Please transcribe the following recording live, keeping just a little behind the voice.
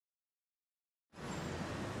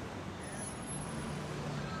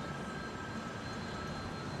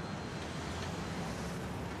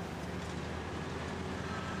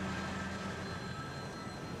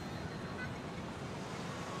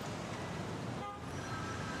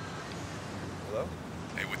Hello?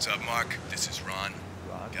 Hey, what's up, Mark? This is Ron.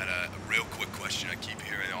 Ron? Got a real quick question I keep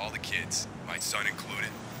hearing. All the kids, my son included,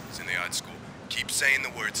 is in the art school, keep saying the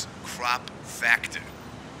words crop factor.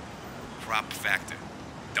 Crop factor.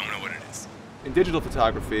 Don't know what it is. In digital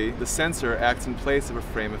photography, the sensor acts in place of a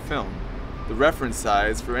frame of film. The reference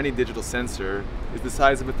size for any digital sensor is the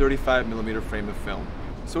size of a 35mm frame of film.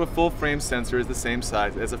 So a full frame sensor is the same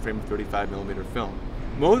size as a frame of 35mm film.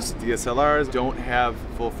 Most DSLRs don't have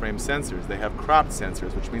full frame sensors. They have cropped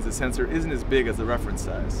sensors, which means the sensor isn't as big as the reference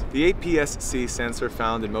size. The APS-C sensor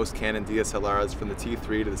found in most Canon DSLRs from the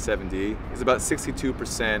T3 to the 7D is about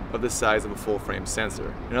 62% of the size of a full frame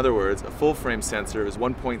sensor. In other words, a full frame sensor is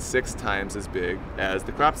 1.6 times as big as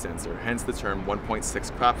the crop sensor, hence the term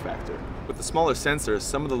 1.6 crop factor. With the smaller sensor,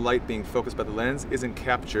 some of the light being focused by the lens isn't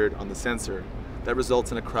captured on the sensor. That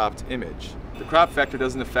results in a cropped image. The crop factor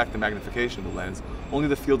doesn't affect the magnification of the lens, only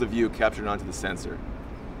the field of view captured onto the sensor.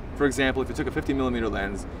 For example, if you took a 50mm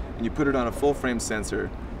lens and you put it on a full frame sensor,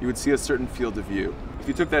 you would see a certain field of view. If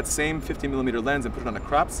you took that same 50mm lens and put it on a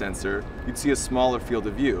cropped sensor, you'd see a smaller field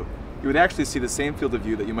of view. You would actually see the same field of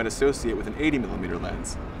view that you might associate with an 80mm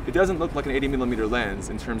lens. It doesn't look like an 80mm lens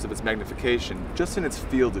in terms of its magnification, just in its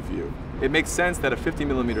field of view. It makes sense that a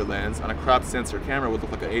 50mm lens on a cropped sensor camera would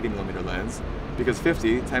look like an 80mm lens, because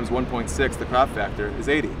 50 times 1.6, the crop factor, is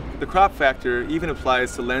 80. The crop factor even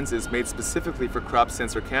applies to lenses made specifically for cropped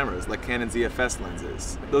sensor cameras, like Canon's EFS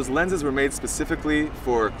lenses. Those lenses were made specifically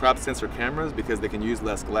for cropped sensor cameras because they can use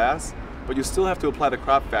less glass, but you still have to apply the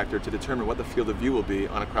crop factor to determine what the field of view will be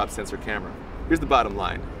on a cropped sensor camera. Here's the bottom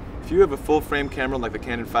line. If you have a full frame camera like the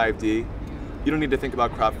Canon 5D, you don't need to think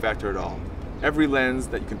about crop factor at all. Every lens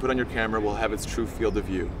that you can put on your camera will have its true field of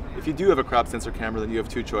view. If you do have a crop sensor camera, then you have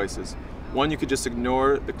two choices. One, you could just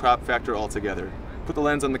ignore the crop factor altogether. Put the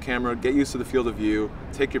lens on the camera, get used to the field of view,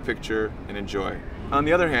 take your picture, and enjoy. On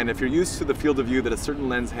the other hand, if you're used to the field of view that a certain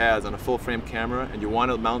lens has on a full frame camera and you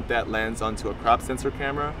want to mount that lens onto a crop sensor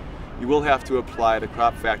camera, you will have to apply the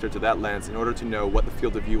crop factor to that lens in order to know what the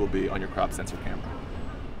field of view will be on your crop sensor camera.